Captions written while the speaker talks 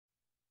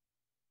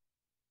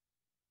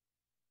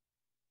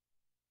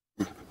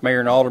Mayor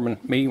and Alderman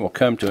meeting will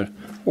come to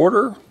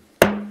order.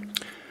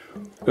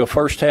 We'll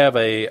first have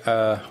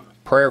a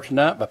prayer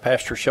tonight by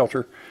Pastor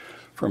Shelter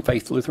from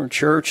Faith Lutheran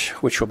Church,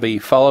 which will be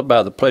followed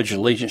by the Pledge of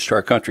Allegiance to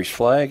our country's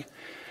flag,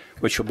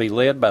 which will be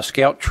led by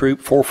Scout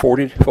Troop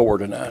 444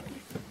 tonight.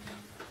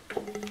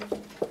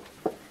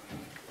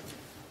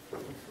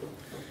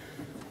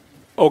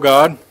 O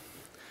God,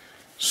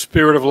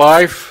 Spirit of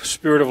life,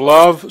 Spirit of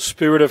love,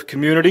 Spirit of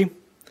community,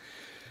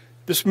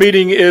 this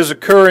meeting is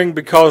occurring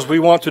because we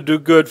want to do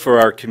good for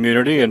our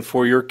community and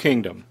for your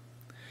kingdom.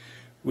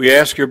 We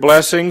ask your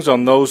blessings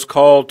on those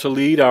called to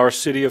lead our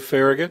city of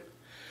Farragut.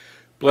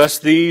 Bless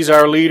these,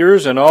 our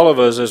leaders, and all of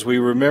us as we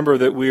remember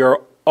that we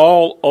are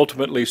all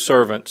ultimately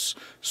servants,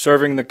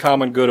 serving the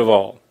common good of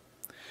all.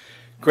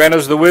 Grant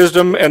us the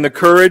wisdom and the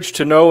courage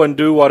to know and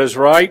do what is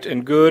right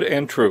and good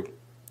and true.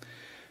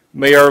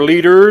 May our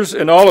leaders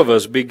and all of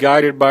us be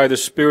guided by the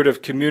spirit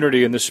of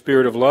community and the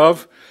spirit of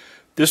love.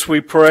 This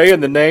we pray in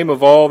the name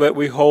of all that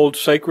we hold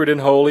sacred and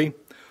holy,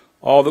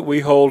 all that we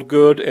hold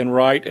good and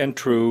right and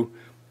true.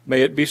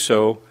 May it be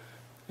so.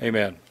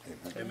 Amen.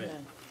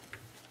 Amen.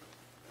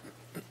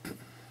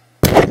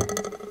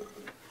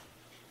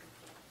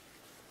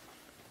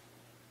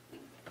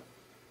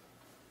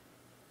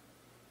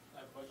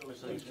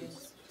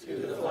 Allegiance to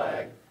the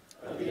flag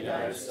of the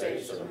United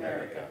States of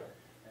America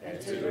and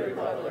to the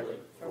republic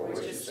for which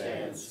it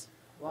stands,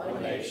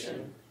 one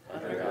nation,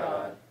 under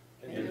God,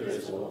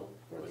 indivisible,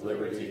 with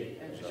liberty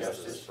and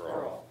justice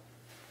for all.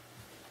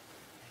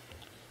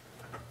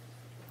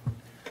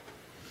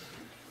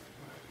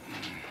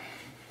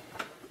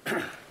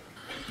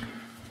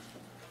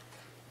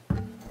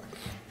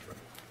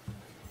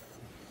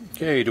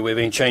 Okay, do we have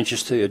any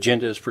changes to the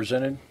agenda as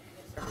presented?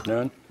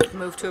 None?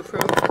 Move to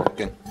approve.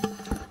 Okay.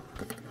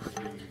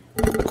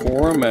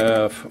 Quorum,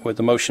 with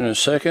the motion and a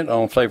second,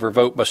 all in favor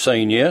vote by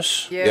saying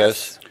yes.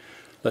 Yes.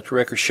 Let the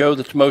record show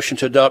that the motion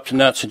to adopt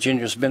tonight's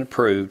agenda has been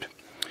approved.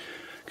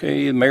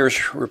 Okay, the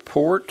mayor's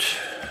report.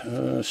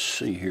 Let's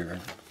see here.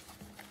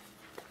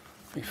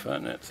 Let me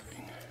find that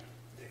thing.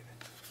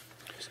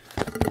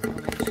 Do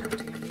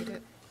you need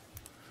it?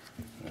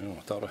 Oh,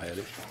 I thought I had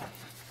it.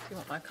 You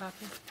want my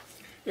copy?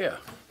 Yeah,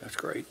 that's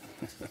great.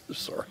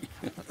 Sorry.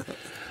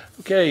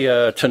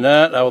 Okay,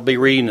 tonight I will be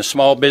reading the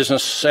Small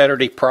Business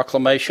Saturday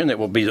Proclamation that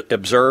will be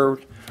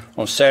observed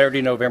on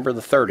Saturday, November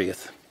the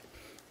 30th.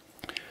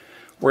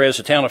 Whereas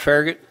the town of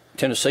Farragut,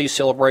 Tennessee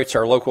celebrates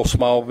our local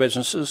small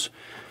businesses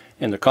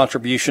and the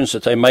contributions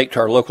that they make to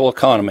our local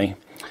economy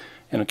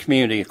and the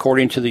community.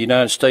 According to the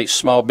United States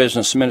Small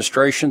Business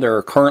Administration, there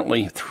are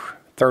currently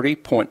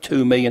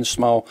 30.2 million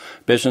small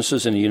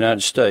businesses in the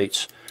United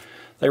States.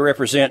 They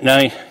represent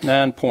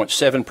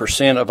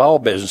 99.7% of all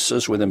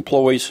businesses with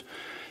employees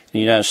in the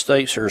United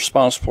States are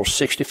responsible for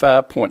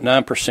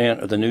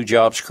 65.9% of the new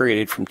jobs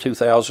created from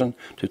 2000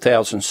 to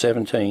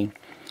 2017.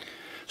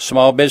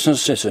 Small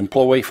businesses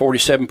employ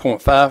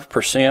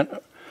 47.5%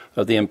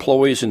 of the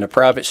employees in the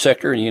private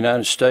sector in the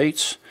United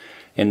States,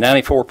 and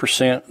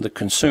 94% of the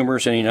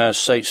consumers in the United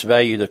States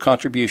value the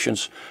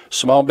contributions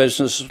small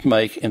businesses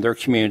make in their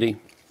community.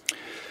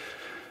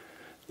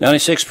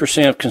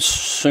 96% of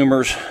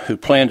consumers who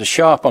plan to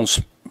shop on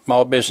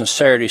Small Business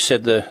Saturday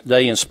said the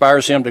day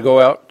inspires them to go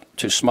out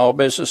to small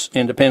business,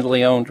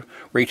 independently owned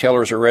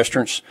retailers or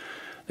restaurants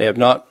they have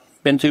not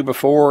been to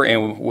before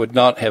and would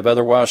not have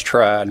otherwise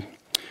tried.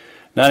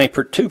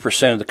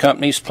 92% of the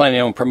companies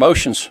planning on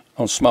promotions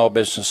on Small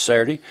Business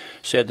Saturday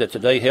said that the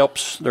day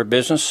helps their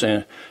business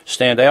and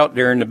stand out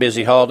during the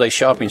busy holiday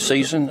shopping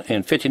season,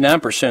 and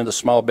 59% of the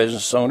small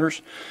business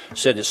owners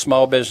said that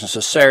Small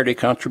Business Saturday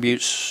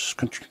contributes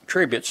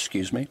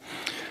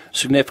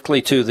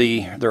significantly to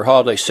their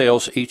holiday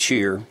sales each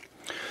year.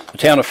 The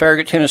town of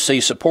Farragut, Tennessee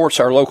supports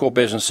our local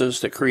businesses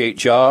that create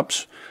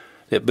jobs,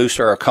 that boost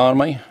our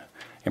economy,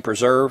 and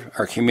preserve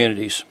our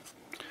communities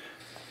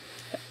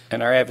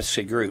and our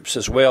advocacy groups,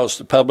 as well as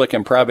the public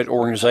and private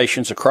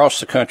organizations across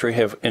the country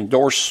have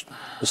endorsed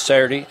the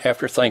Saturday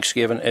after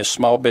Thanksgiving as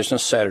Small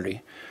Business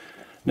Saturday.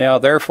 Now,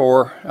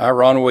 therefore, I,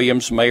 Ron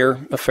Williams,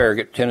 Mayor of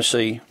Farragut,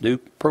 Tennessee, do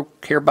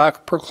hereby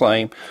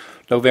proclaim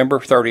November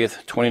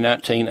 30th,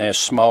 2019 as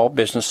Small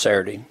Business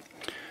Saturday.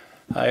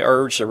 I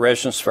urge the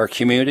residents of our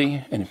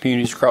community and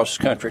communities across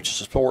the country to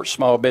support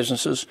small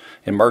businesses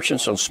and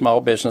merchants on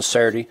Small Business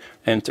Saturday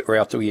and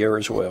throughout the year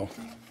as well.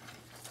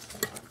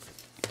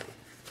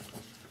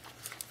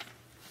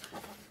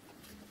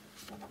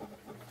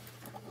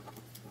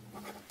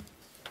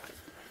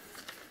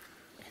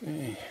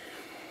 Okay.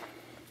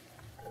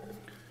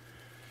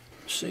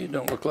 See, it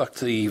don't look like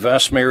the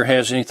Vice Mayor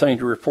has anything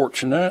to report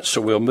tonight,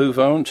 so we'll move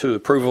on to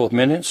approval of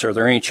minutes. Are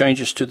there any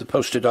changes to the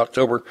posted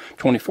October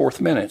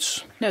 24th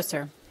minutes? No,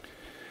 sir.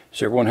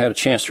 Has everyone had a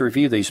chance to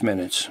review these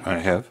minutes? I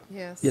have.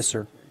 Yes. Yes,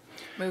 sir.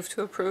 Move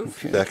to approve.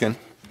 Okay. Second.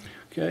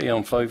 Okay, all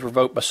in favor,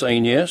 vote by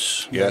saying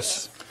yes.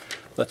 Yes.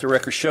 Let the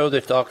record show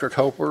that the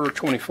October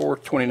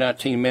 24th,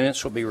 2019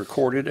 minutes will be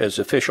recorded as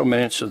official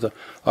minutes of the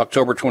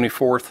October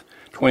 24th,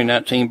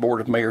 2019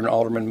 Board of Mayor and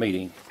Alderman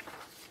meeting.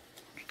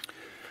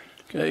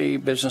 Okay,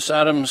 business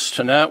items.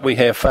 Tonight we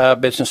have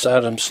 5 business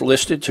items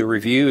listed to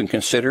review and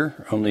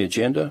consider on the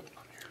agenda.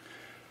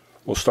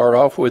 We'll start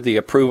off with the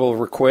approval of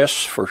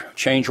requests for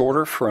change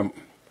order from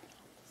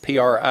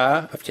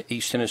PRI of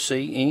East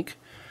Tennessee, Inc.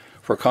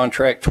 for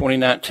contract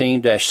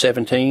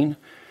 2019-17,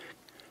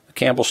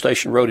 Campbell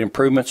Station Road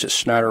improvements at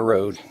Snyder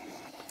Road.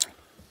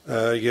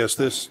 Yes,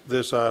 this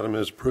item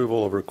is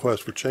approval of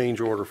request for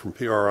change order from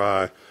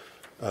PRI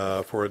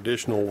for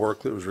additional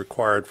work that was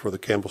required for the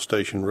Campbell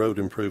Station Road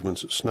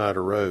improvements at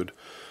Snyder Road.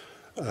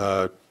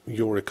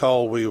 You'll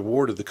recall we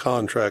awarded the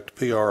contract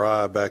to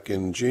PRI back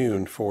in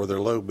June for their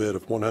low bid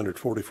of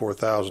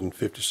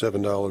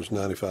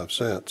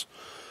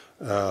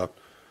 $144,057.95.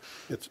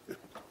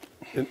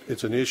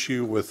 It's an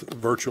issue with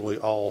virtually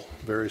all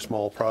very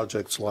small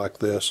projects like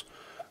this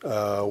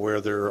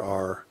where there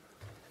are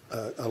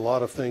a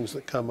lot of things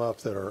that come up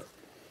that are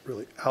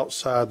really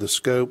outside the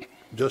scope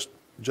just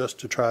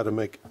to try to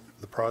make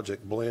the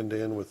project blend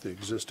in with the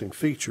existing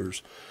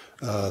features.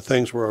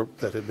 Things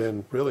that had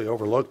been really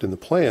overlooked in the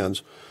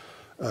plans.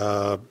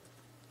 The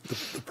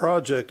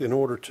project, in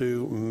order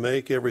to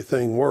make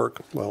everything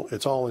work, well,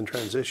 it's all in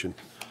transition.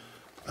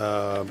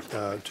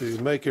 To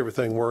make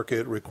everything work,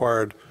 it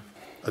required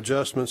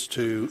adjustments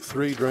to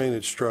 3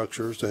 drainage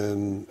structures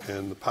and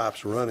the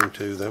pipes running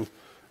to them,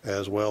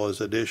 as well as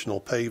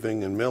additional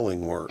paving and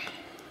milling work.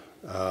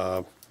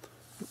 The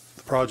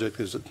project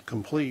is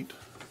complete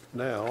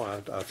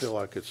now. I feel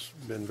like it's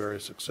been very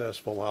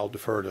successful. I'll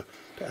defer to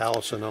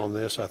Allison on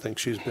this. I think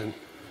she's been.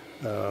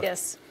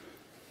 Yes,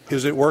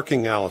 Is it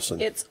working,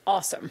 Allison? it's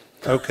awesome.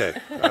 Okay,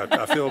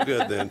 I feel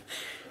good then.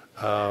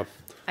 I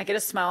get a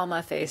smile on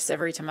my face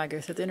every time I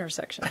go through the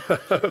intersection.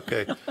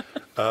 Okay.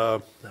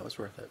 That was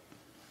worth it.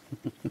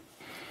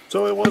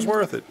 So it was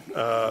worth it.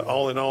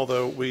 All in all,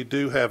 though, we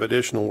do have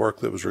additional work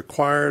that was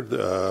required.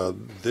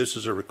 This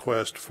is a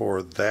request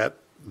for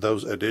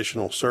those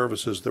additional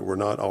services that were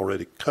not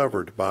already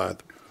covered by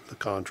the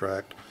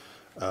contract.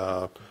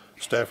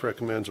 Staff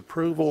recommends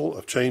approval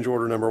of change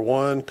order number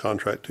 1,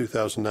 contract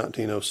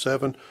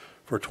 2019-07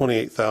 for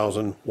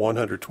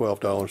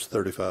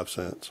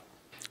 $28,112.35.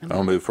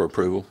 I'll move for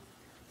approval.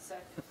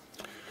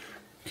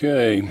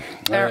 Okay,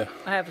 I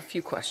have a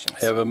few questions.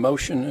 have a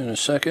motion and a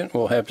second.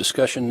 We'll have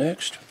discussion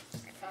next.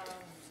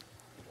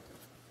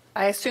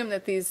 I assume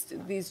that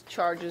these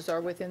charges are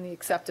within the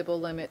acceptable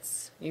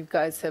limits. You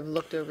guys have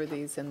looked over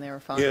these and they're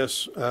fine?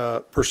 Yes,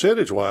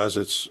 percentage-wise,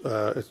 it's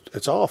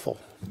awful,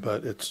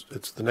 but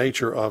it's the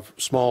nature of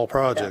small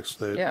projects.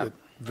 Yeah. It's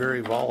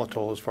very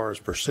volatile as far as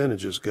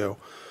percentages go.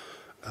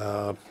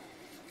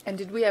 And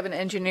did we have an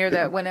engineer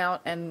that went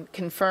out and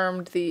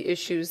confirmed the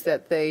issues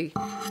that they,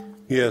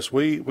 Yes,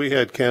 we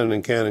had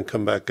Cannon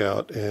come back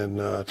out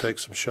and take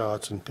some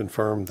shots and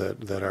confirm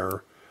that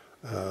our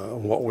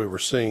what we were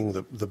seeing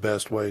the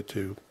best way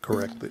to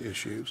correct the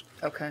issues.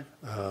 okay,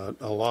 A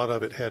lot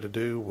of it had to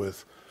do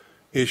with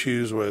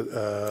issues with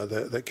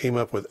that came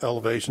up with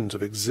elevations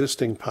of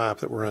existing pipe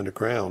that were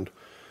underground.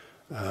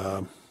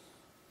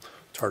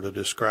 It's hard to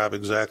describe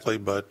exactly,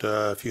 but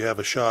if you have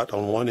a shot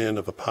on one end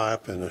of a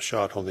pipe and a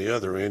shot on the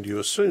other end, you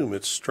assume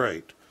it's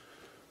straight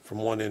from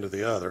one end to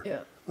the other. Yeah.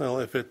 Well,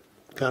 if it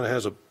kind of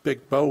has a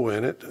big bow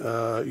in it,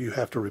 you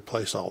have to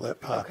replace all that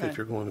pipe Okay. if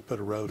you're going to put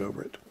a road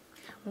over it.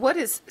 what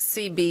does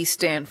CB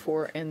stand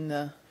for in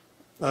the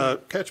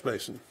Catch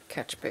basin.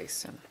 catch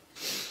basin?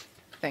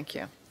 Thank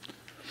you.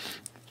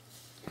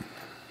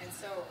 And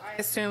so I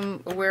assume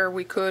where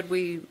we could,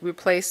 we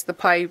replaced the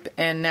pipe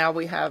and now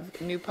we have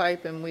new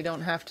pipe and we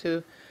don't have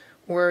to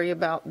worry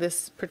about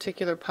this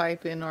particular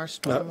pipe in our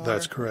stormwater?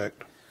 That's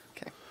correct.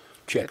 Okay.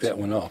 Check that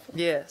one off.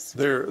 Yes.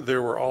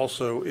 There were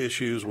also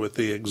issues with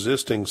the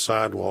existing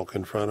sidewalk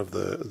in front of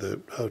the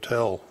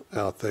hotel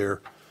out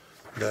there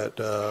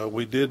that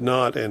we did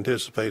not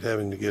anticipate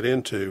having to get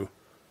into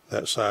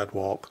that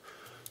sidewalk,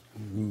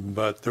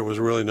 but there was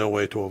really no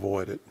way to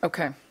avoid it.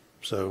 Okay.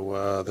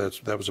 So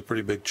that was a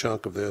pretty big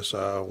chunk of this.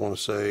 I want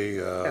to say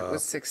That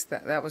was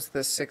that was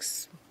the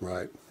 6,000.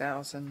 right.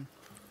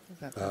 Is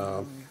that the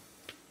one?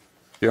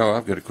 Yeah,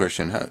 I've got a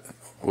question.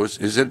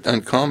 Is it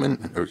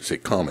uncommon, or is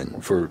it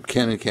common, for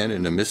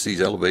Cannon to miss these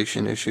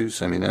elevation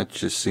issues? I mean, that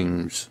just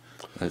seems,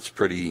 that's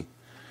pretty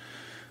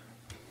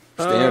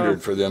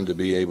standard for them to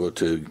be able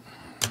to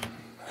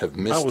have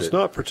missed it. I was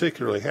not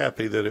particularly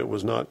happy that it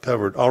was not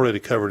already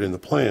covered in the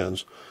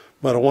plans,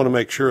 but I want to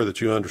make sure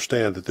that you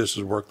understand that this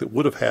is work that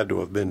would have had to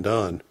have been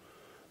done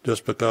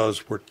just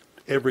because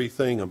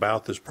everything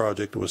about this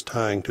project was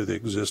tying to the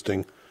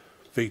existing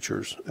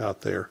features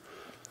out there.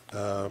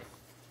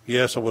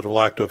 Yes, I would have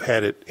liked to have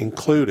had it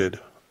included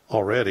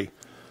already,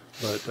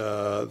 but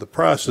the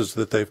prices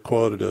that they've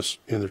quoted us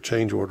in their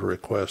change order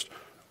request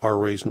are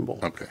reasonable.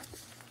 Okay.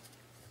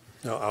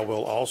 Now, I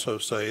will also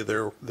say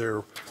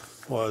there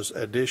was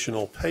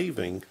additional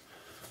paving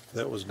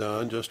that was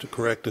done just to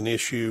correct an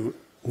issue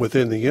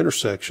within the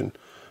intersection.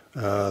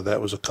 That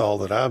was a call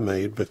that I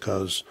made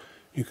because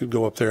you could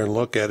go up there and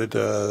look at it.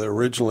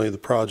 Originally, the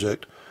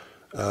project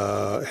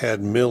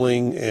had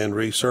milling and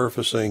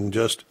resurfacing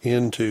just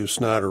into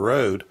Snyder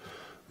Road,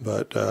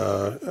 But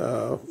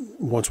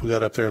once we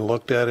got up there and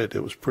looked at it,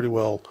 it was pretty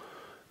well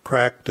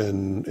cracked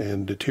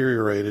and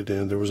deteriorated,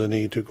 and there was a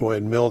need to go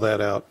ahead and mill that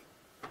out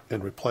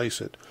and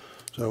replace it.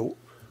 So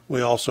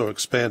we also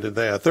expanded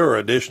that. There are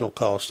additional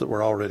costs that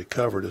were already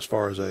covered as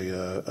far as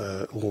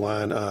a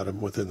line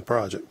item within the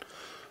project.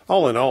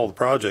 All in all, the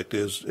project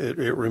it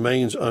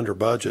remains under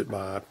budget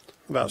by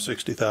about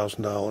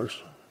 $60,000.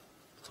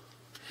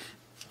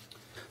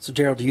 So,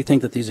 Gerald, do you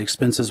think that these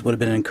expenses would have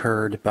been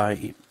incurred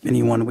by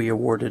anyone we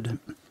awarded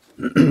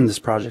this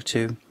project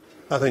to?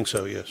 I think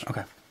so, yes.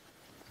 Okay.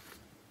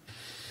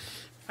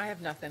 I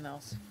have nothing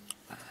else.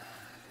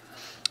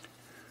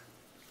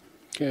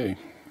 Okay.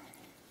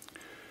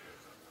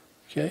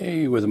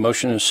 Okay, with a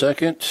motion and a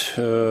second,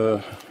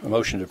 a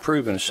motion to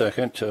approve in a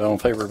second, all in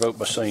favor vote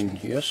by saying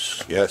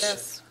yes.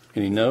 Yes.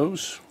 Any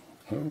noes?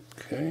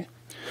 Okay.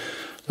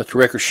 Let the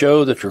record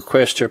show that the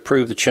request to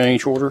approve the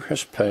change order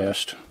has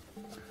passed.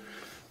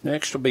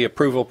 Next will be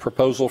approval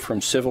proposal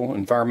from Civil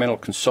Environmental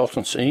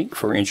Consultants, Inc.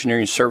 for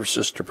engineering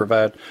services to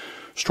provide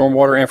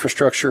stormwater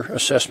infrastructure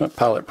assessment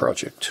pilot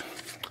project.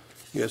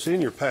 Yes,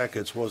 in your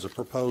packets was a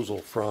proposal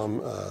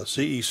from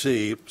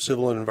CEC,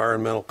 Civil and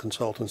Environmental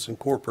Consultants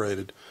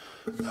Incorporated,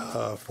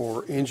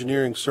 for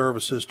engineering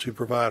services to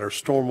provide our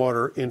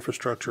stormwater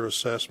infrastructure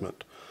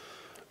assessment.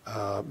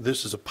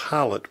 This is a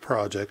pilot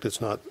project.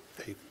 It's not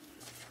a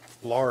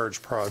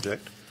large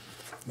project,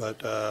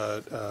 but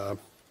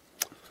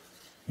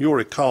you'll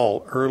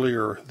recall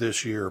earlier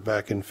this year,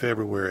 back in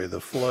February, the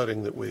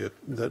flooding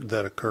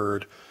that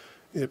occurred.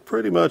 It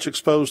pretty much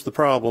exposed the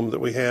problem that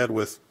we had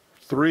with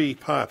 3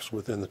 pipes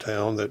within the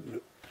town that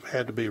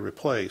had to be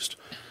replaced.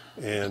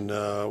 And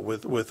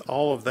with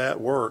all of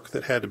that work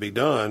that had to be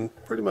done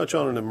pretty much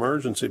on an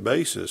emergency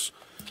basis,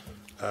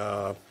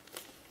 the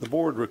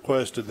board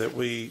requested that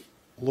we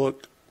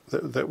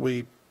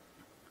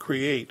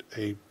create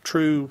a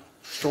true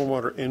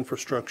stormwater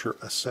infrastructure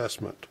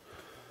assessment.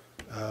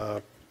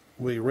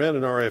 We ran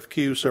an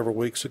RFQ several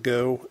weeks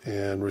ago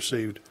and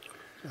received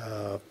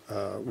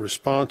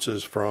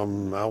responses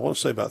from, I want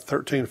to say, about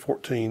 13,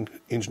 14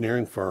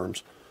 engineering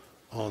firms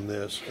on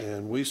this,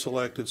 and we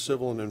selected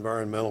Civil and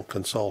Environmental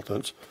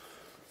Consultants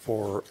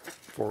for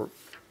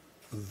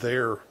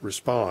their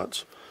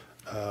response.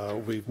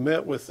 We've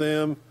met with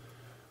them.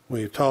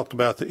 We've talked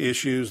about the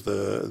issues,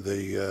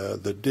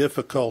 the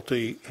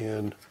difficulty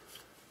in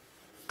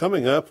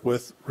coming up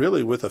with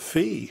a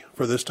fee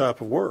for this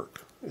type of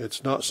work.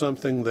 It's not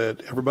something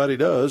that everybody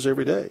does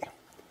every day.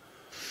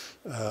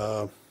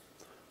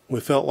 We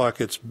felt like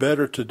it's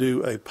better to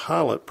do a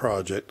pilot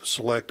project,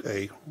 select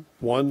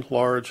one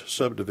large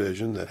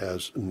subdivision that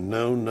has a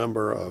known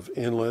number of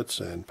inlets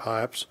and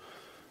pipes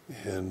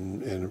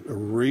and a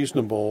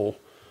reasonable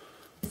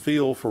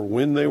feel for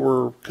when they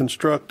were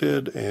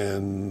constructed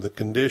and the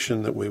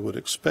condition that we would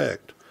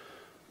expect.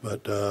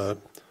 But to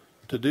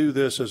do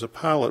this as a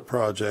pilot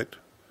project,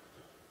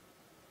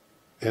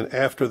 and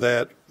after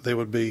that,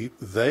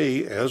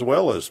 they, as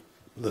well as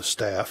the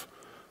staff,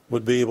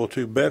 would be able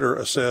to better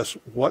assess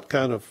what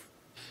kind of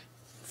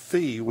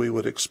fee we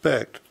would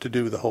expect to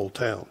do the whole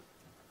town.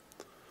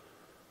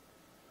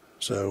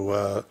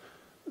 So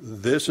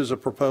this is a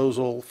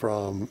proposal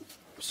from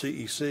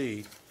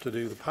CEC to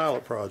do the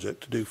pilot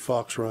project, to do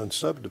Fox Run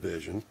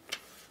subdivision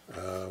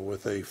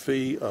with a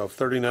fee of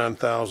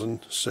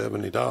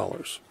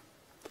 $39,070.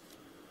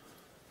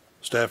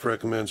 Staff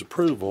recommends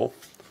approval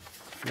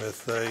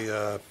with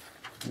let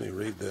me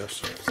read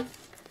this.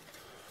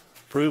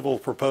 Approval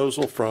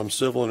proposal from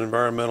Civil and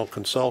Environmental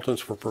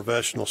Consultants for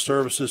professional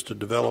services to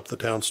develop the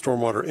town's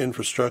stormwater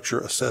infrastructure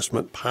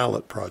assessment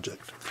pilot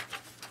project.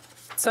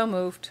 So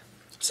moved.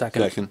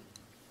 Second.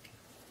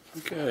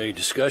 Okay,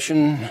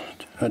 discussion.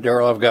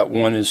 Darrell, I've got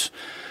one is,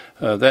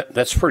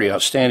 that's pretty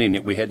outstanding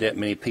that we had that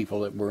many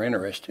people that were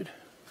interested.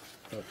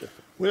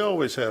 We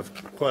always have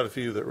quite a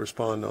few that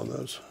respond on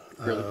those.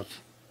 Really?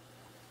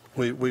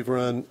 We've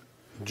run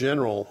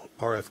general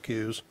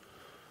RFQs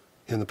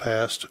in the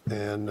past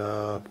and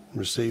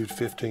received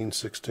 15,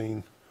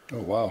 16 Oh,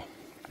 wow.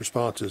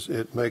 responses.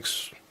 It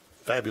makes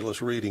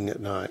fabulous reading at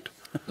night.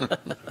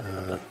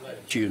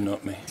 You,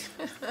 not me.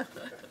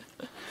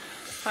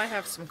 I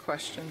have some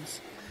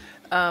questions.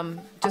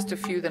 Just a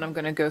few that I'm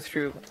going to go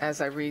through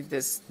as I read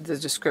the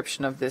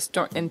description of this.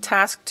 In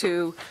task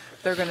 2,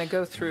 they're going to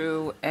go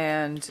through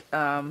and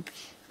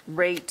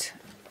rate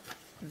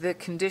the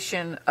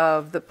condition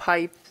of the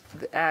pipe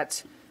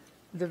at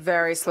the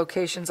various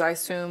locations. I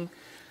assume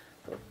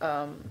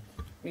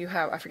you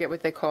have, I forget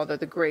what they call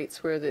the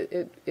grates where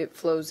it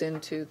flows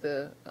into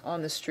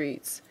on the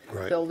streets.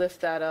 Right. They'll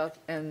lift that up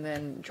and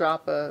then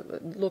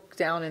look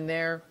down in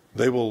there.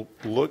 They will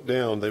look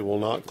down. They will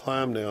not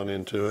climb down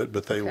into it,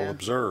 but they will Okay.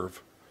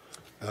 observe.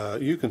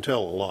 You can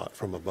tell a lot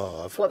from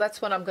above. Well,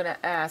 that's what I'm going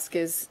to ask,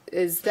 is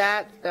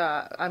that,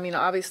 I mean,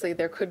 obviously,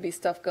 there could be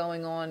stuff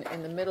going on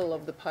in the middle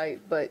of the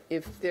pipe, but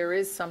if there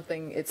is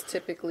something, it's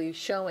typically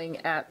showing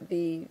at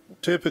the...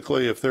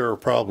 Typically, if there are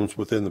problems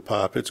within the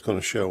pipe, it's going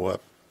to show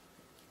up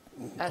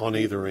on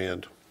either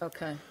end.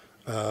 Okay.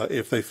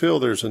 If they feel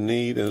there's a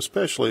need, and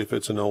especially if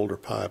it's an older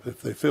pipe,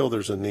 if they feel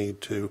there's a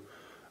need to,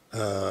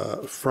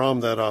 from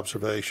that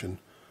observation,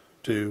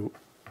 to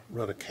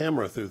run a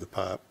camera through the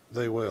pipe,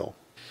 they will.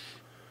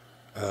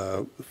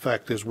 The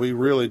fact is, we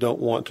really don't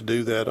want to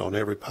do that on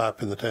every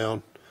pipe in the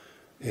town,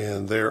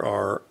 and there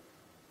are,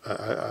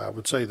 I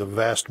would say, the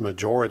vast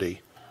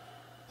majority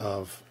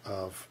of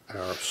our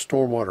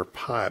stormwater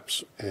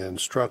pipes and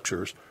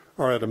structures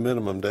are at a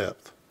minimum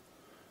depth.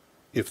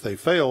 If they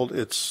failed,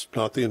 it's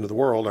not the end of the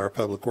world. Our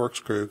public works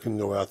crew can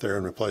go out there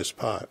and replace a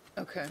pipe.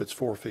 Okay. If it's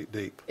 4 feet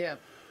deep. Yeah.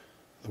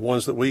 The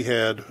ones that we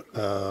had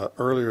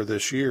earlier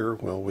this year,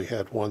 well, we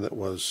had one that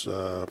was,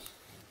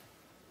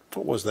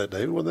 what was that,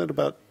 David? Wasn't that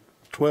about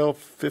 12,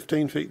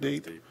 15 feet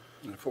deep?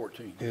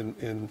 14.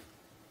 In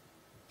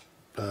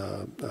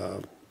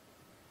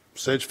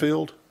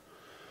Sedgefield?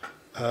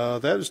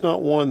 That is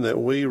not one that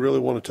we really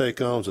want to take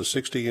on. It's a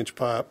 60-inch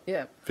pipe,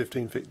 Yeah.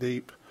 15 feet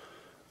deep.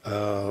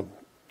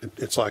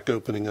 It's like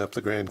opening up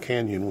the Grand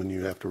Canyon when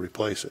you have to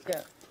replace it.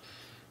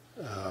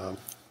 Yeah.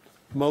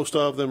 Most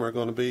of them are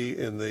going to be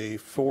in the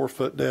 4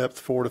 foot depth,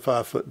 4 to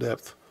 5 foot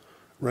depth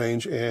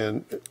range,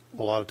 and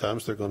a lot of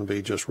times they're going to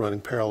be just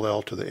running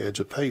parallel to the edge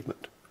of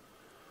pavement.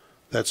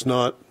 That's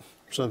not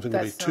something to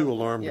be That's too not-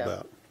 alarmed yeah.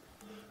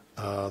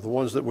 about. The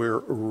ones that we're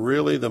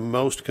really the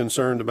most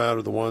concerned about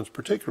are the ones,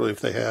 particularly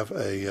if they have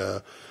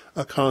a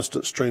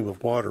constant stream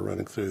of water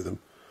running through them,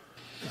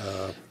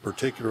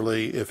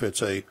 particularly if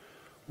it's a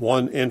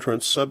one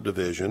entrance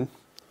subdivision,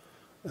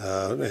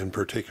 and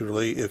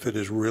particularly if it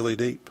is really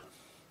deep,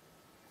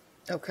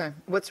 Okay.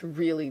 What's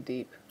really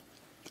deep?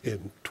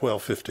 in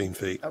 12, 15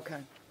 feet. Okay.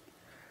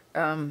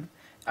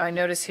 I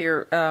notice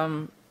here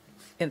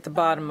at the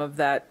bottom of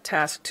that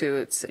task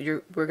 2,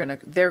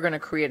 they're gonna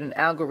create an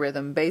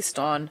algorithm based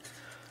on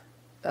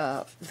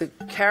the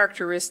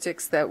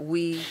characteristics that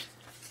we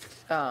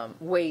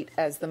weight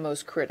as the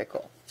most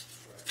critical.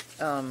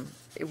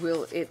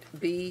 Will it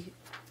be?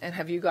 And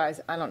have you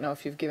guys? I don't know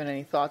if you've given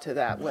any thought to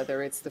that.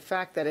 Whether it's the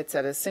fact that it's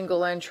at a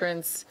single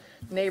entrance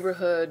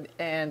neighborhood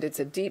and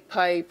it's a deep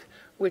pipe,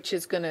 which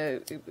is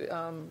gonna.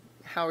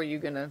 How are you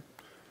gonna?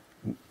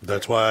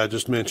 That's why I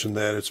just mentioned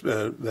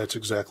that. That's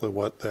exactly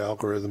what the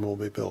algorithm will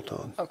be built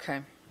on.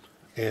 Okay.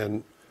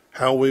 And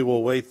how we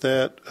will weight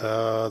that,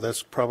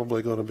 that's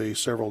probably going to be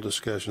several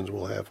discussions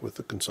we'll have with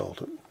the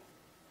consultant.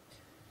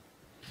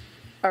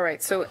 All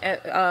right, so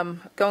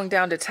going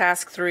down to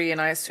task 3,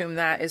 and I assume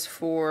that is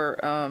for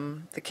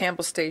the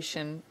Campbell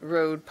Station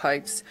road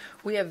pipes.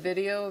 We have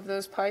video of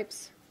those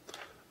pipes?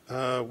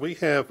 Well,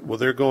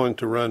 they're going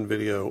to run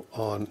video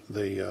on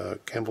the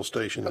Campbell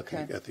Station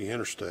Okay. at the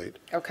interstate.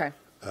 Okay,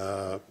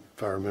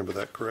 If I remember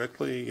that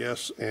correctly,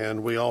 yes.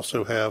 And we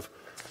also have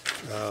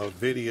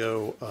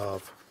video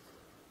of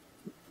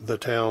the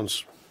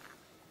town's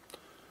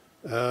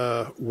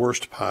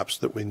worst pipes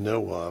that we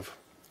know of,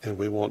 and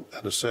we want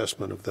an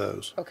assessment of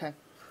those. okay,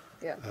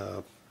 yeah.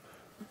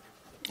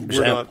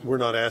 We're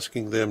not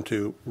asking them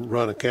to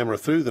run a camera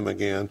through them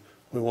again.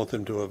 We want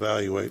them to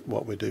evaluate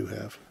what we do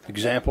have.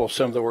 Example of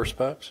some of the worst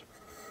pipes?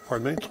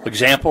 Pardon me?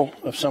 Example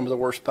of some of the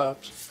worst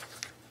pipes?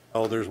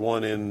 Oh, there's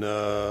one in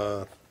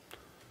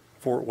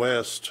Fort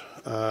West.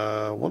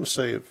 I want to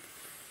say,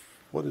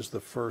 what is the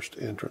first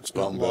entrance?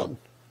 Not Longbow. Lawton.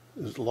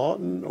 Is it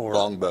Lawton or?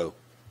 Longbow,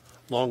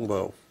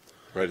 Longbow.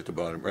 right at the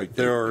bottom, right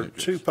There are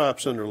entrance. 2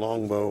 pipes under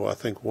Longbow. I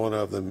think one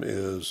of them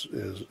is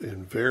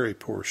in very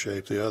poor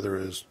shape. The other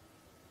is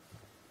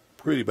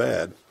pretty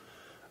bad.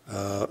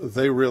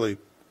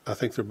 I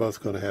think they're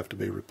both going to have to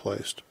be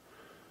replaced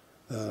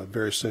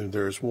very soon.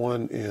 There's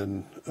one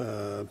in,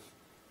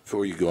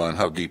 Before you go on,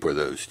 how deep are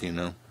those, do you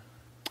know?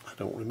 I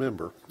don't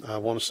remember. I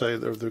want to say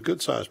they're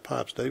good-sized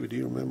pipes. David, do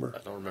you remember? I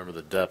don't remember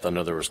the depth. I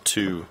know there was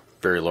 2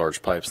 very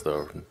large pipes,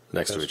 though,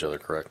 next to Yes. each other,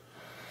 correct?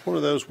 One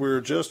of those,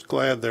 we're just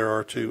glad there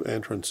are 2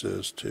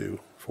 entrances to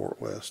Fort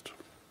West.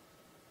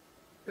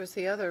 There was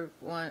the other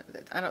one,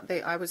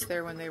 I was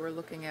there when they were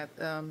looking at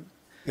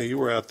Yeah, you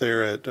were out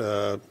there at,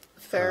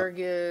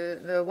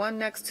 Farragut, the one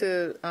next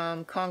to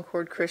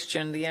Concord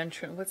Christian, the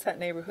entrance, what's that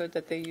neighborhood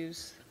that they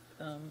use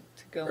to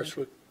go?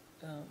 Crestwood?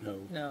 No,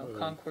 No.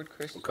 Concord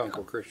Christian.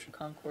 Concord Christian.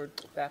 Concord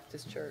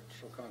Baptist Church.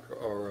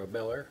 Or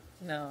Bel Air?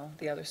 No,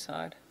 the other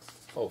side.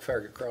 Oh,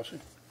 Farragut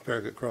Crossing?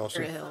 Farragut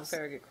Crossing.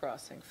 Farragut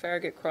Crossing.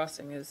 Farragut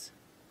Crossing is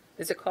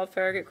it called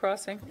Farragut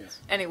Crossing?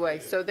 Yes. Anyway,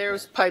 so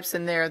there's pipes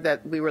in there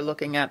that we were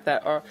looking at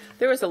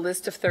there was a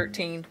list of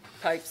 13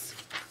 pipes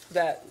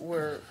that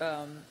were,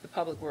 the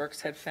Public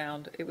Works had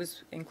found. It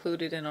was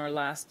included in our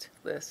last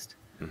list.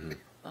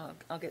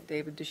 I'll get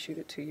David to shoot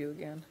it to you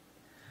again.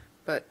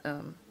 But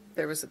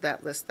there was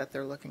that list that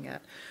they're looking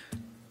at.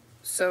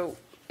 So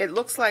it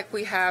looks like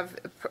we have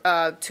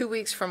 2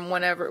 weeks from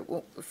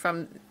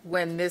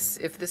when this,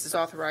 if this is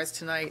authorized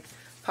tonight,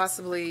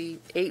 possibly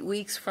 8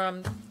 weeks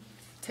from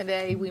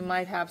today, we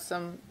might have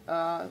some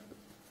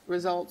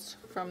results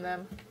from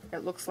them.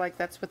 It looks like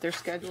that's what their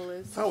schedule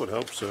is. I would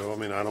hope so. I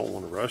mean, I don't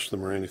want to rush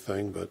them or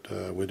anything, but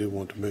we do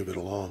want to move it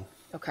along.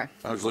 Okay.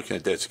 I was looking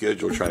at that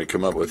schedule, trying to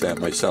come up with that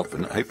myself,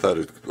 and I thought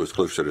it was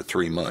closer to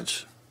 3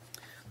 months.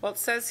 Well, it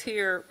says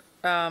here,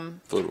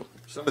 Some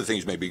of the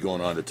things may be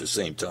going on at the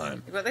same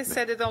time. Well, they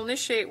said they'll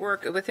initiate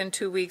work within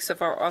 2 weeks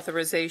of our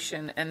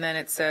authorization, and then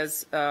it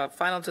says,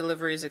 final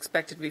delivery is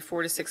expected to be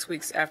 4 to 6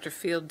 weeks after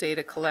field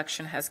data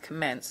collection has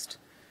commenced.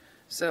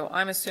 So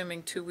I'm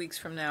assuming 2 weeks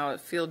from now,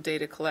 field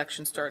data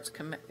collection starts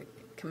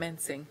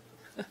commencing.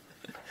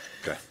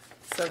 Okay.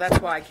 So that's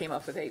why I came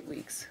up with 8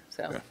 weeks,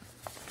 so. Okay.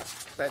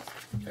 But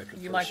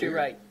you might be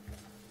right,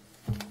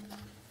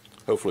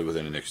 Hopefully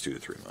within the next 2 to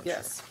 3 months.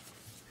 yes.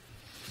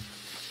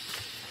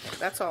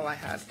 That's all I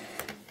had.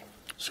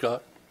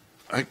 Scott?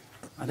 I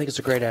think it's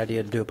a great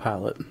idea to do a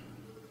pilot.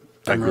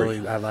 I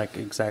agree. I like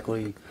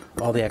exactly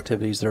all the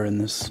activities that are in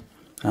this.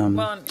 Well,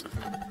 and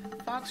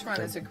Fox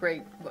Run is a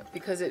great,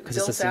 because it 'Cause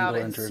it's a built out, single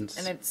and entrance.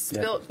 it's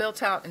Yeah.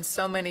 built out in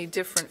so many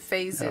different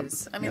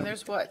phases. I mean, Yeah.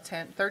 there's what,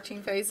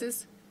 13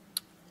 phases?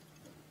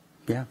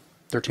 Yeah,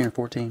 13 or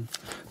 14.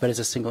 But it's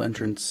a single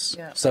entrance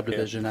Yeah.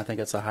 subdivision. I think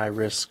it's a high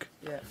risk,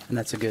 Yeah. and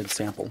that's a good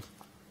sample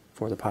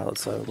for the pilot.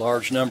 So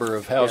Large number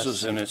of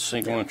houses Yes. and it's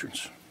single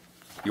entrance.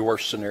 Your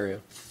worst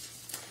scenario.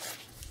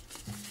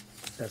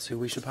 that's who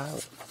we should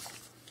pilot.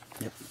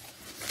 Yep.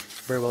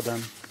 Very well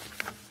done.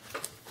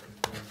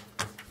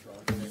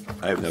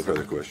 I have no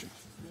further questions.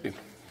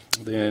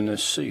 Then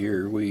let's see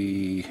here,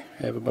 we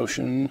have a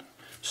motion,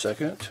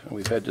 second.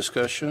 We've had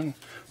discussion.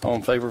 All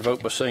in favor,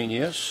 vote by saying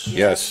yes.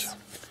 Yes.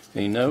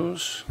 Any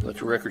noes? Let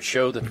the record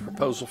show that the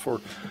proposal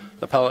for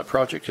the pilot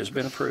project has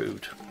been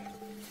approved.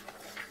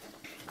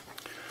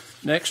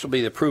 Next will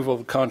be the approval of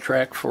the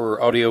contract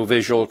for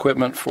audio-visual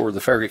equipment for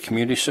the Farragut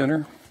Community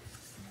Center.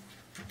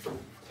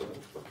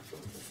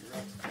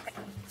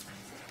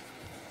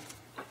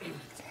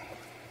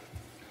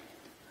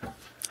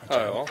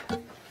 Hi, all.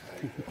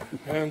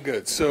 I'm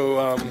good.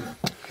 So,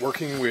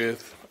 working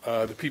with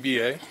the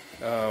PBA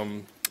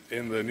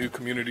in the new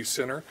community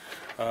center,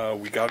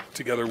 we got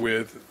together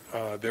with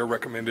their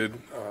recommended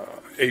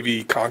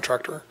AV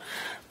contractor,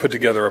 put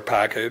together a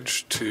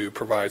package to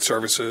provide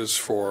services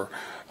for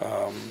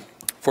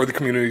the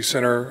community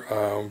center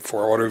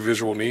for our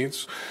audiovisual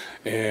needs,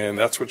 and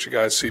that's what you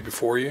guys see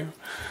before you.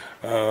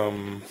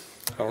 I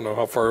don't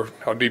know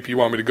how deep you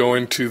want me to go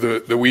into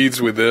the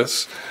weeds with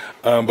this,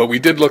 but we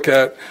did look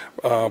at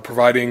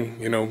providing,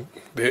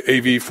 the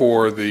AV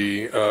for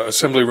the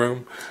assembly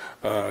room.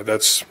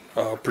 That's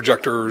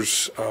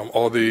projectors,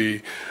 all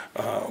the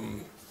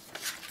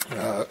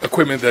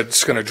equipment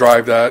that's going to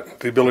drive that,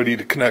 the ability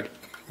to connect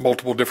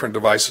multiple different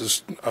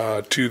devices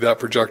to that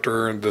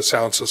projector and the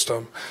sound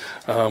system,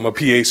 a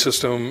PA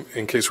system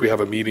in case we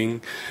have a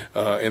meeting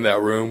in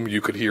that room.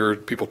 You could hear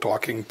people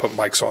talking, put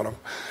mics on them.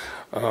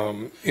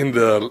 In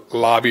the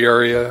lobby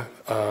area,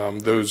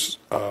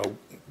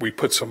 we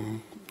put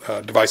some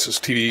devices,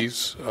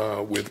 TVs,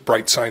 with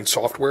Bright Sign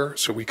software,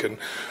 so we can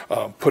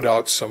put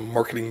out some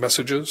marketing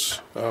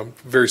messages,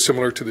 very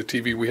similar to the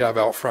TV we have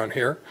out front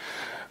here.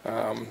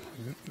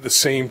 The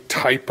same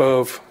type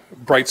of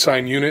Bright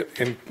Sign unit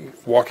in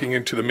walking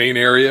into the main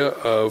area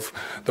of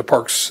the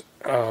Parks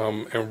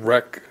and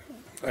Rec,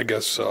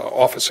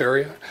 office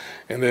area,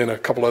 and then a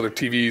couple other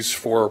TVs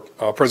for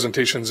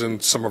presentations in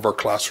some of our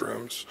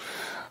classrooms.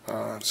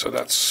 So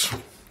that's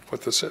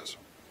what this is.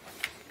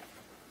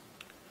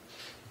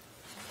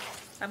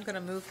 I'm going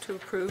to move to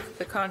approve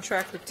the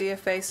contract with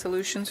DFA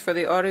Solutions for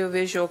the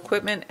audiovisual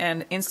equipment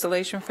and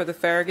installation for the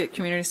Farragut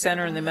Community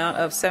Center in the amount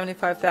of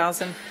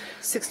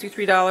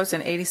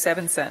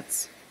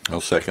 $75,063.87. I'll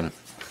second it.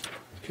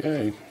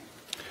 Okay.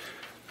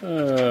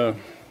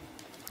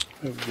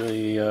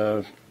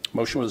 The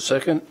motion was a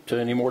second.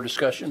 Any more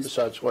discussion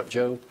besides what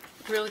Joe?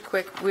 Really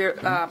quick,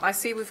 I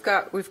see we've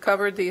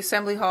covered the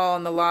assembly hall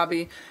and the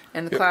lobby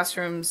and the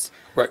classrooms.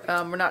 Right.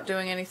 We're not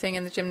doing anything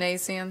in the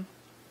gymnasium?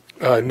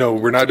 No,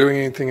 we're not doing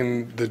anything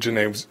in the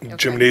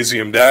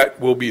gymnasium.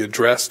 That will be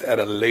addressed at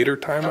a later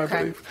time, I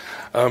believe.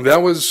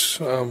 That was,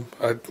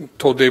 I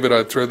told David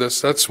I'd throw this.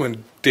 That's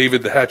when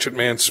David the Hatchet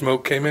Man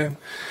Smoke came in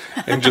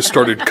and just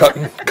started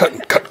cutting.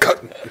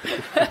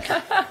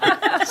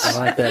 I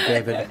like that,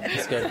 David.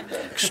 It's good.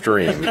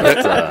 Extreme.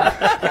 But,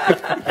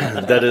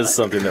 that is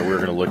something that we're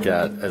going to look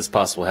at as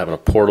possible, having a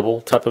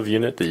portable type of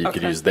unit that you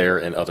could use there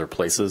and other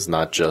places,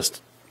 not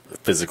just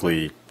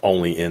physically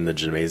only in the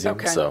gymnasium.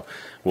 Okay. So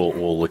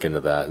we'll look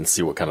into that and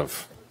see what kind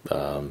of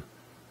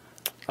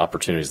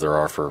opportunities there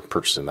are for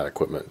purchasing that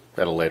equipment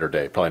at a later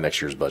date, probably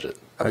next year's budget.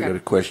 I got a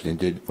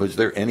question. Was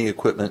there any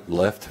equipment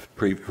left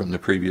from the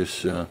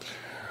previous?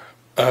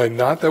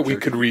 Not that we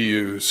could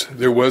reuse.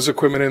 There was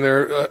equipment in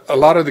there. A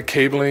lot of the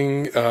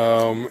cabling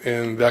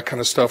and that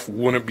kind of stuff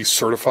wouldn't be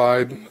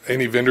certified.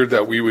 Any vendor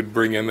that we would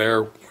bring in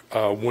there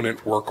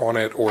wouldn't work on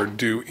it or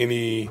do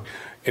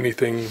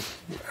anything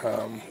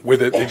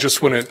with it. They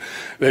just wouldn't.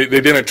 They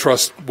didn't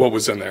trust what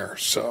was in there.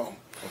 So.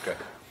 Okay.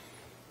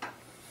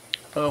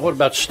 What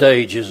about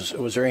stage?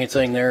 Was there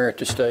anything there at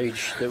the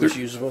stage that was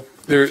usable?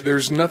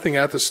 There's nothing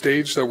at the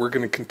stage that we're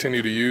going to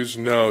continue to use.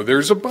 No,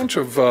 there's a bunch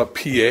of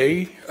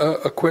PA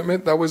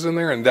equipment that was in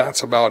there, and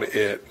that's about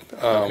it.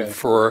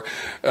 For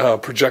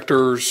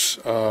projectors,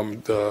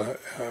 the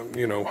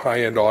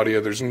high-end audio,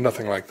 there's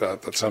nothing like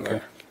that that's in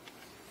there.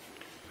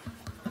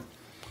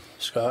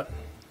 Scott?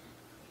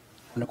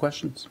 No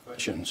questions?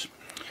 Questions?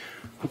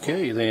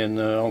 Okay, then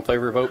all in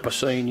favor vote by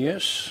saying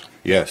yes.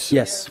 Yes.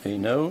 Yes. Any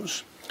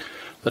noes?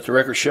 Let the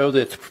record show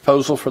that the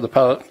proposal for the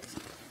pilot,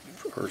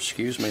 or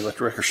excuse me, let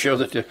the record show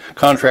that the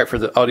contract for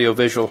the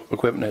audiovisual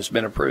equipment has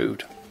been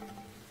approved.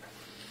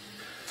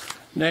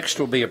 Next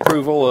will be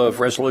approval of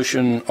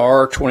Resolution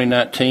R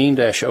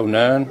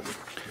 2019-09,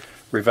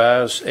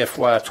 revised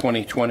FY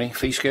 2020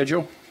 fee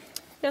schedule.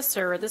 Yes,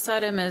 sir. This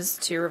item is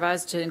to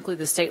revise to include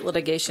the state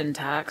litigation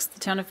tax. The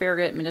Town of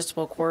Farragut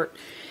Municipal Court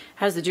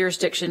has the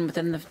jurisdiction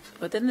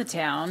within the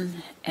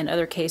town and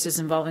other cases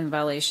involving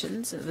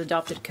violations of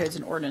adopted codes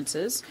and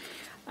ordinances.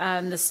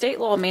 The state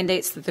law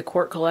mandates that the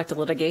court collect a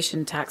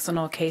litigation tax on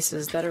all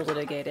cases that are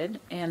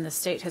litigated, and the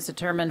state has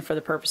determined for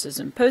the purposes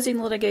of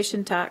imposing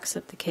litigation tax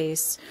that the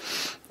case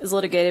is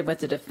litigated with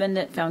the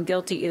defendant found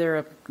guilty, either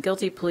a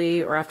guilty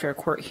plea or after a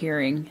court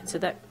hearing. So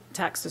that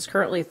tax is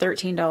currently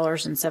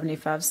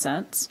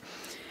 $13.75.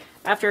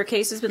 After a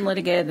case has been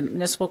litigated, the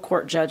municipal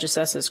court judge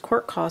assesses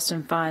court costs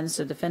and fines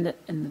to the defendant,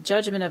 and the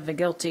judgment of the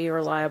guilty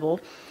or liable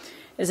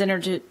is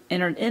entered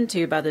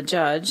into by the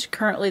judge.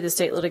 Currently, the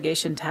state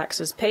litigation tax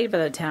is paid by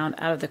the town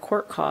out of the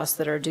court costs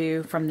that are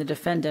due from the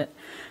defendant.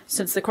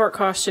 Since the court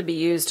costs should be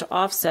used to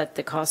offset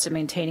the cost of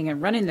maintaining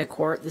and running the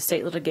court, the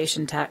state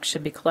litigation tax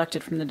should be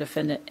collected from the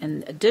defendant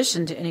in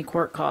addition to any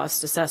court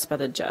costs assessed by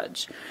the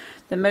judge.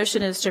 The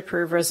motion is to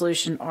approve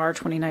Resolution R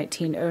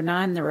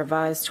 2019-09, the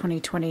revised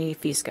 2020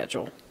 fee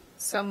schedule.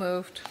 So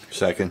moved.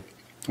 Second.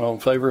 All in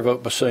favor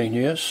vote by saying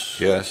yes.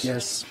 Yes.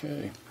 Yes.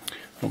 Okay. I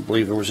don't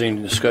believe there was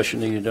any discussion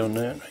needed on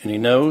that. Any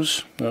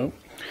noes? No.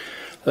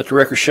 Let the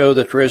record show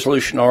that the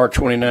Resolution R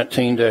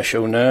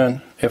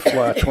 2019-09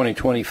 FY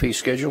 2020 fee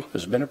schedule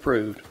has been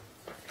approved.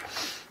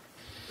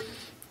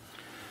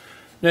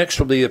 Next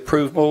will be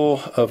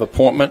approval of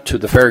appointment to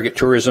the Farragut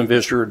Tourism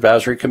Visitor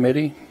Advisory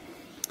Committee.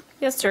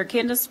 Yes, sir.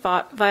 Candace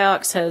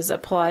Viox has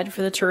applied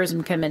for the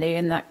Tourism Committee,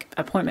 and that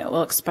appointment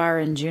will expire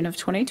in June of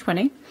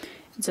 2020.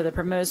 And so the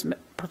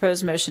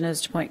proposed motion is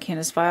to appoint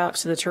Candace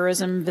Viox to the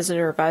Tourism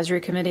Visitor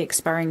Advisory Committee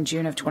expiring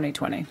June of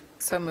 2020.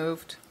 So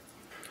moved.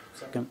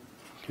 Second.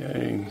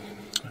 Okay.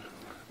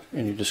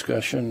 Any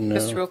discussion? No.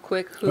 Just real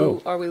quick,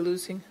 who are we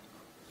losing?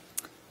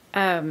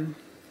 Do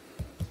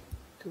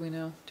we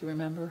know? Do you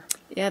remember?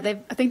 Yeah, I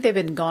think they've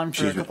been gone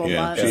for a couple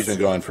months. She's been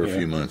gone for a Yeah.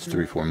 few months,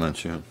 3-4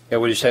 months, yeah. Yeah,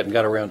 we just hadn't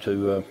got around to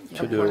do a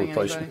Appointing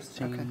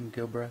replacement. anybody?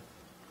 Okay. Gilbreth.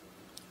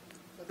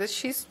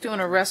 She's doing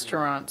a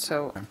restaurant,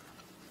 so,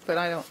 but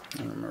I don't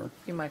remember.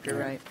 you might be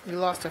right. We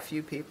lost a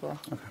few people.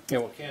 Yeah,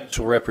 well, Candace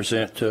will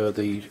represent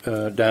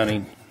the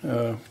dining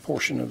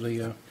portion of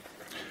the,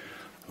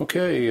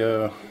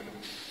 okay,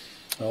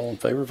 all in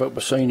favor, vote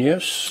by saying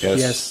yes. Yes.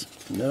 Yes.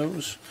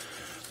 Noes?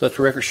 Let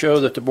the record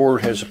show that the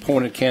board has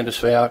appointed Candace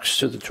Vaux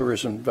to the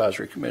Tourism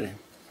Advisory Committee.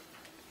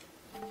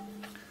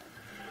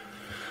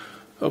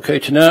 Okay,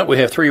 tonight we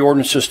have 3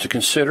 ordinances to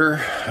consider,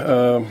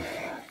 and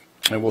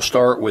we'll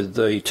start with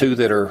the 2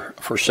 that are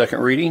for second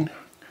reading.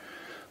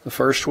 The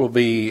first will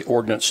be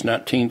Ordinance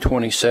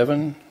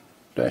 1927-27,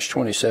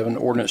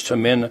 ordinance to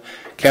amend the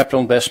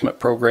Capital Investment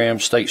Program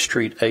State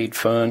Street Aid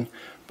Fund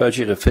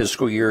budget of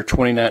fiscal year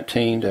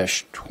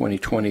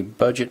 2019-2020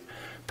 budget,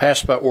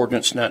 passed by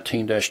Ordinance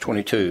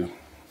 19-22.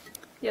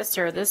 Yes,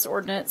 sir. This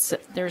ordinance,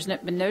 there's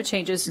been no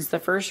changes since the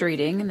first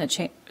reading,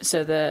 and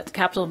so the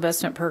capital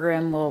investment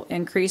program will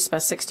increase by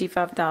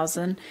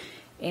 $65,000,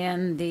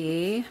 and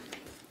the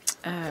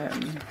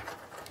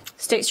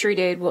state street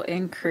aid will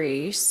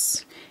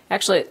increase.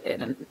 Actually,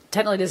 it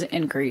technically doesn't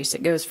increase.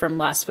 It goes from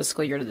last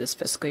fiscal year to this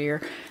fiscal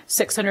year,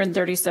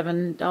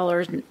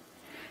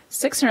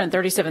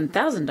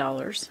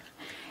 $637,000.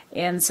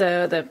 And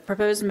so the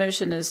proposed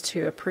motion is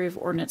to approve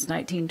ordinance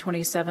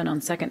 1927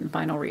 on second and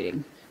final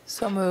reading.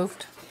 So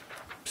moved.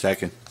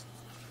 Second.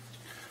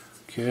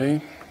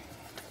 Okay.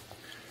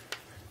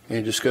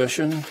 Any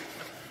discussion?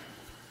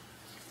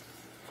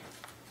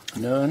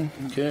 None?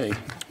 Okay.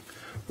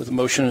 With a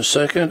motion and a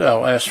second,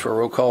 I'll ask for a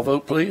roll call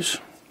vote, please.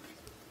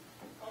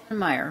 Alderman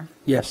Meyer.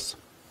 Yes.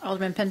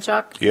 Alderman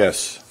Pinchuk.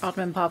 Yes.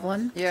 Alderman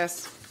Pavlin.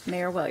 Yes.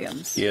 Mayor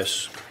Williams.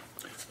 Yes.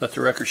 Let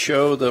the record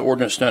show the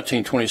ordinance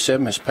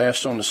 1927 has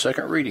passed on the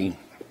second reading.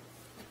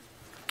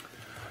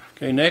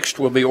 Okay, next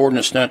will be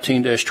ordinance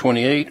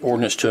 19-28,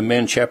 ordinance to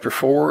amend Chapter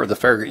 4 of the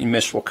Farragut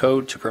Municipal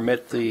Code to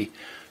permit the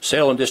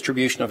sale and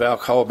distribution of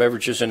alcohol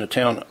beverages in the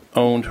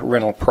town-owned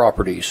rental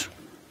properties.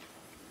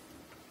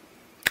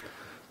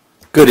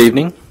 Good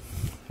evening,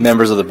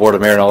 members of the Board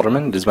of Mayor and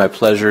Aldermen. It is my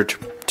pleasure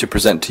to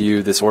present to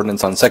you this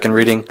ordinance on second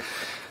reading.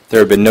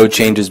 There have been no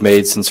changes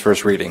made since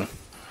first reading.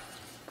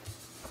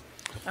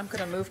 I'm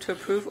going to move to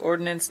approve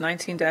ordinance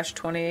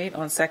 19-28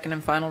 on second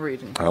and final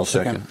reading. I'll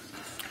second.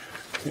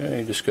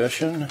 Okay,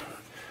 discussion?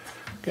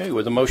 Okay,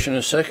 with a motion and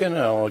a second,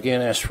 I'll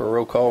again ask for a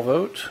roll call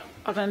vote.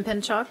 Alderman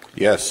Pinchuk.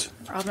 Yes.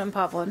 Alderman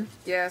Pavlin.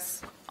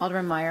 Yes.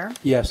 Alderman Meyer.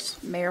 Yes.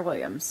 Mayor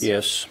Williams.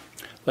 Yes.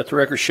 Let the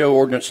record show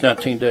ordinance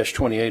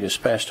 19-28 is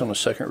passed on the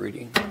second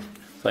reading.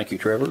 Thank you,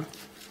 Trevor.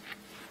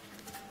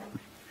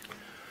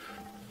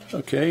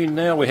 Okay,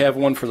 now we have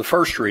one for the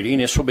first reading.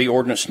 This will be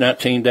ordinance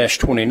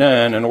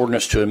 19-29, an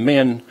ordinance to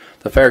amend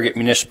the Farragut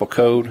Municipal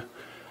Code,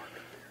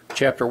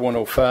 Chapter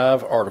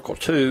 105, Article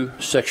 2,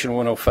 Section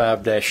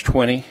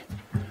 105-20,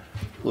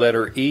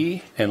 letter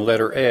E and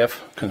letter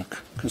F,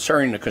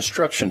 concerning the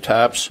construction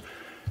types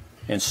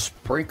and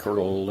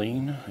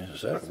sprinkling,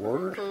 is that a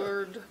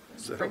word?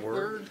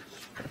 Sprinklered.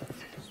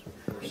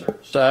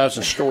 Size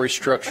and story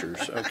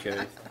structures,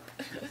 okay.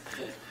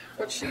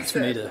 What she For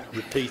me said. to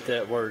repeat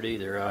that word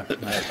either, I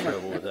have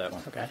trouble with that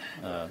one. Okay.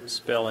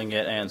 Spelling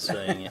it and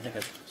saying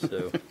it.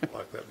 So, I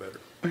like that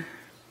better.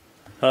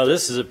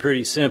 this is a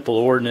pretty simple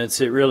ordinance.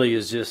 It really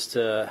is just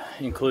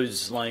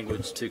includes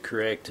language to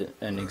correct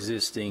an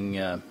existing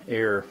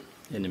error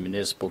in the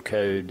municipal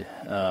code.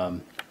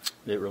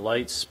 It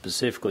relates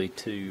specifically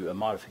to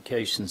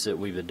modifications that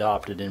we've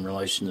adopted in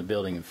relation to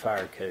building and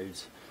fire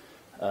codes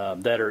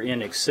that are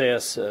in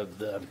excess of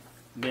the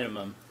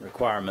minimum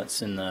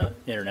requirements in the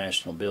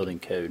International Building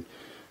Code.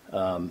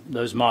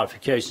 Those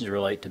modifications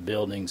relate to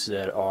buildings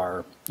that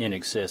are in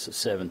excess of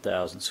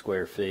 7,000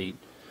 square feet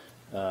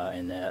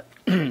and that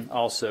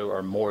also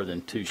are more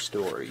than 2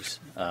 stories.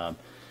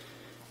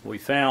 We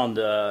found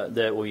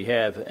that we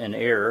have an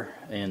error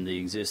in the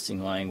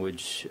existing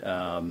language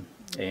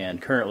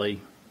and currently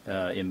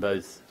in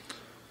both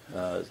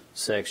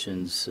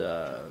sections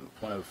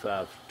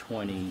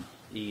 105-20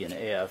 E and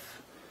F,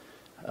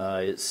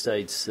 it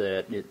states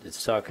that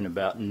it's talking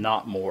about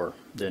not more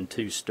than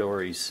 2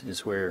 stories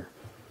is where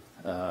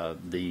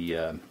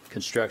the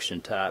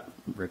construction type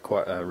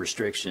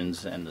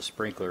restrictions and the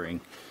sprinklering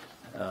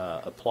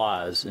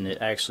applies, and it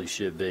actually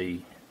should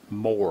be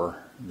more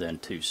than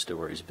 2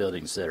 stories,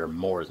 buildings that are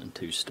more than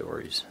 2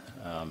 stories.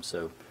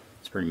 So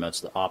it's pretty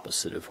much the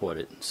opposite of what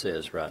it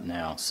says right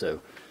now.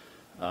 So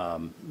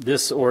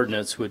this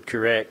ordinance would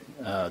correct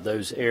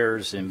those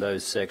errors in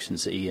both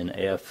sections E and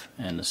F,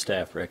 and the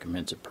staff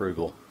recommends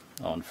approval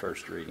on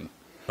first reading.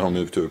 I'll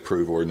move to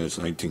approve ordinance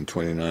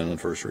 1929 on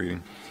first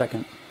reading.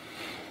 Second.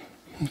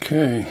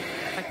 Okay,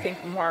 I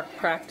think Mark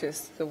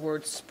practiced the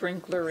word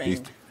sprinklering.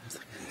 Sure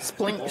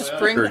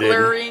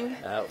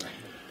Sprinklering. didn't.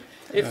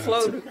 It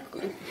flowed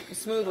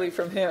smoothly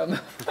from him.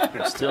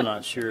 I'm still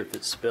not sure if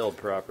it's spelled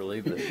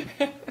properly, but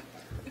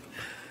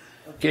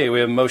okay, we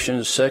have a motion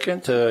and a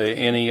second.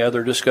 Any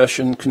other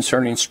discussion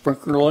concerning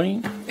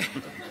sprinkling?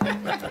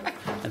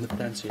 And the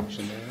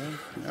pronunciation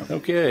there.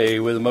 Okay,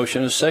 with a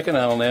motion and a second,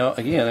 I'll now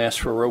again ask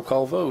for a roll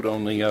call vote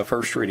on the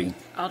first reading.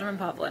 Alderman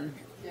Poplin.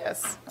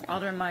 Yes.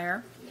 Alderman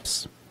Meyer.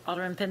 Yes.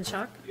 Alderman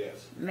Pinchuk.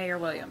 Yes. Mayor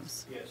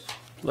Williams.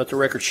 Let the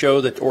record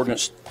show that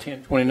ordinance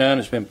 1029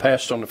 has been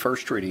passed on the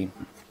first reading,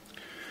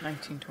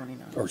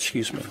 1929. or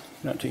excuse me,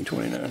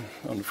 1929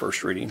 on the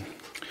first reading.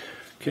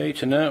 Okay,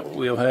 tonight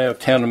we'll have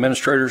town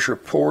administrator's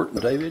report.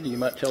 David, you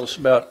might tell us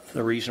about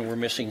the reason we're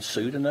missing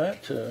Sue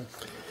tonight.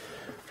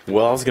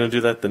 Well, I was going to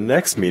do that the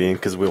next meeting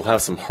because we'll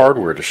have some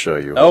hardware to show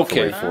you.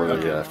 Okay.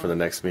 hopefully, for the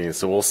next meeting.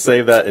 So we'll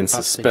save that in Build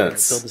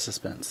suspense. the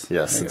suspense.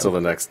 Yes, until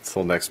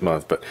next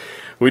month. But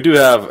we do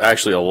have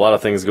actually a lot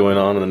of things going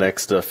on in the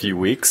next few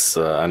weeks.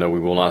 I know we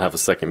will not have a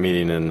second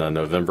meeting in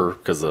November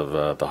because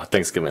of the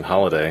Thanksgiving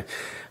holiday.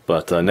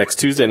 But next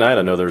Tuesday night,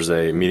 I know there's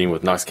a meeting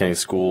with Knox County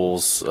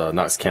Schools,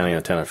 Knox County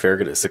and Town of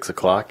Farragut at 6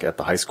 o'clock at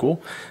the high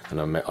school. I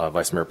know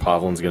Vice Mayor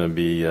Pavlin's going to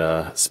be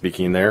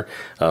speaking there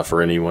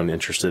for anyone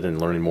interested in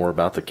learning more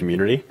about the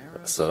community.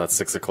 So that's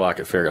 6 o'clock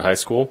at Farragut High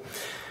School.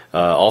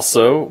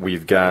 Also,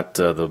 we've got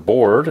the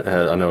board.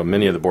 I know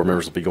many of the board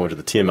members will be going to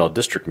the TML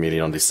district meeting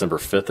on December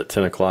 5th at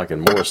 10 o'clock in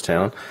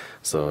Morristown.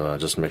 So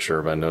just to make sure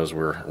everybody knows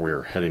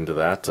we're heading to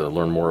that to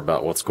learn more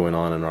about what's going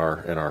on in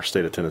our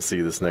state of Tennessee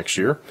this next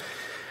year.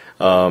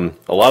 A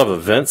lot of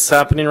events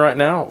happening right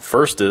now.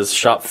 First is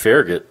Shop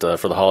Farragut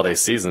for the holiday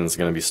season is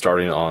going to be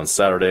starting on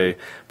Saturday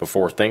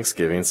before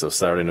Thanksgiving, so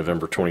Saturday,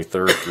 November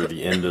 23rd through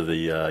the end of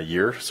the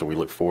year. So we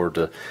look forward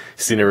to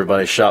seeing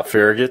everybody shop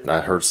Farragut.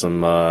 I heard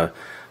some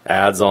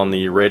ads on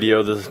the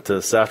radio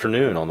this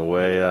afternoon on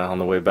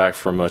the way back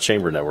from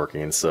Chamber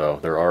Networking, so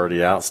they're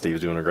already out.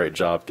 Steve's doing a great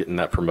job getting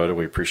that promoted.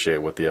 We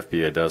appreciate what the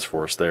FBA does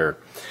for us there.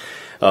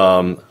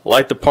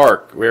 Light the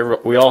Park.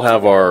 We all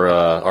have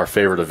our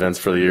favorite events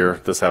for the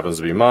year. This happens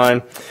to be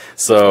mine.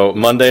 So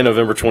Monday,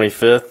 November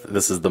 25th.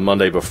 This is the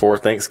Monday before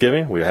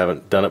Thanksgiving. We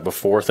haven't done it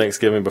before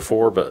Thanksgiving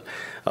before, but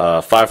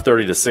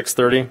 5:30 to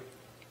 6:30.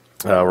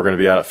 We're going to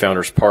be out at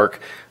Founders Park.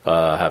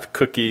 Have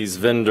cookies,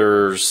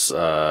 vendors,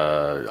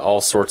 all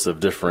sorts of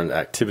different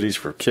activities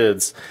for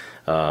kids.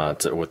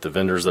 With the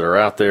vendors that are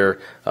out there,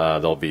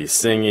 there'll be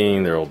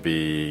singing. There will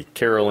be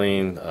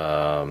caroling.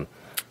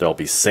 There'll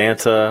be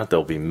Santa,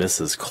 there'll be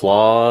Mrs.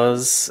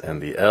 Claus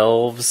and the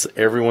elves.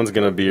 Everyone's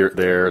going to be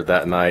there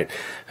that night.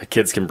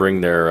 Kids can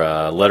bring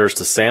their letters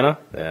to Santa,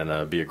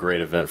 and be a great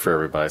event for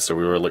everybody. So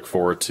we really look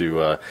forward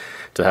to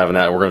having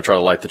that. We're going to try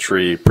to light the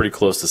tree pretty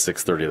close to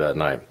 6:30 that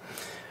night.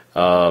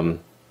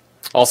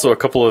 Also, a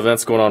couple of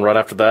events going on right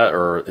after that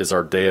is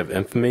our Day of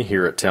Infamy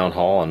here at Town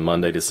Hall on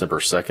Monday, December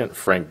 2nd.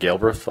 Frank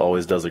Galbraith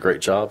always does a great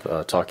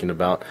job talking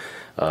about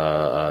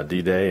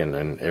D-Day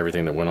and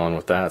everything that went on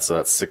with that. So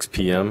that's 6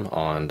 p.m.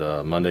 on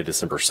Monday,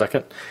 December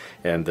 2nd.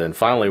 And then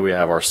finally, we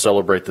have our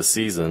Celebrate the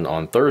Season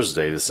on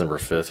Thursday, December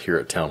 5th, here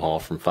at Town Hall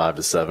from 5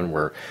 to 7,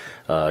 where,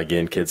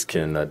 again, kids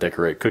can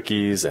decorate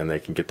cookies and they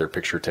can get their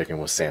picture taken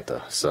with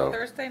Santa. So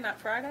Thursday, not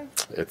Friday?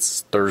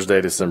 it's Thursday,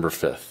 December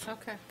 5th.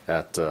 Okay.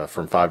 At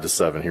from 5 to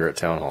 7 here at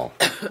Town Hall.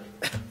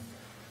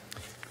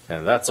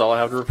 And that's all I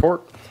have to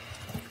report.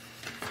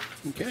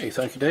 Okay,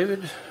 thank you,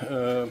 David.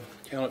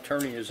 Town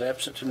attorney is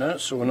absent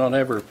tonight, so we'll not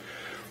have a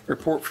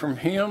report from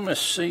him.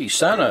 Let's see,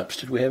 sign-ups.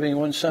 Did we have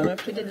anyone sign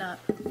up? We did not.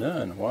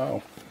 None,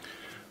 wow.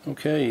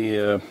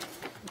 Okay,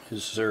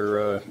 is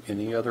there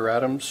any other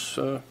items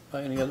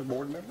by any other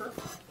board member?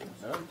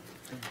 None.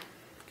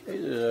 Okay,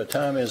 the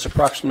time is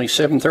approximately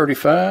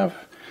 7:35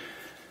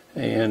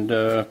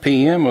 and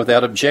p.m.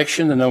 Without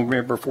objection, the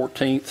November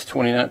 14th,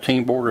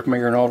 2019 Board of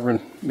Mayor and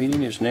Alderman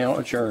meeting is now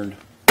adjourned.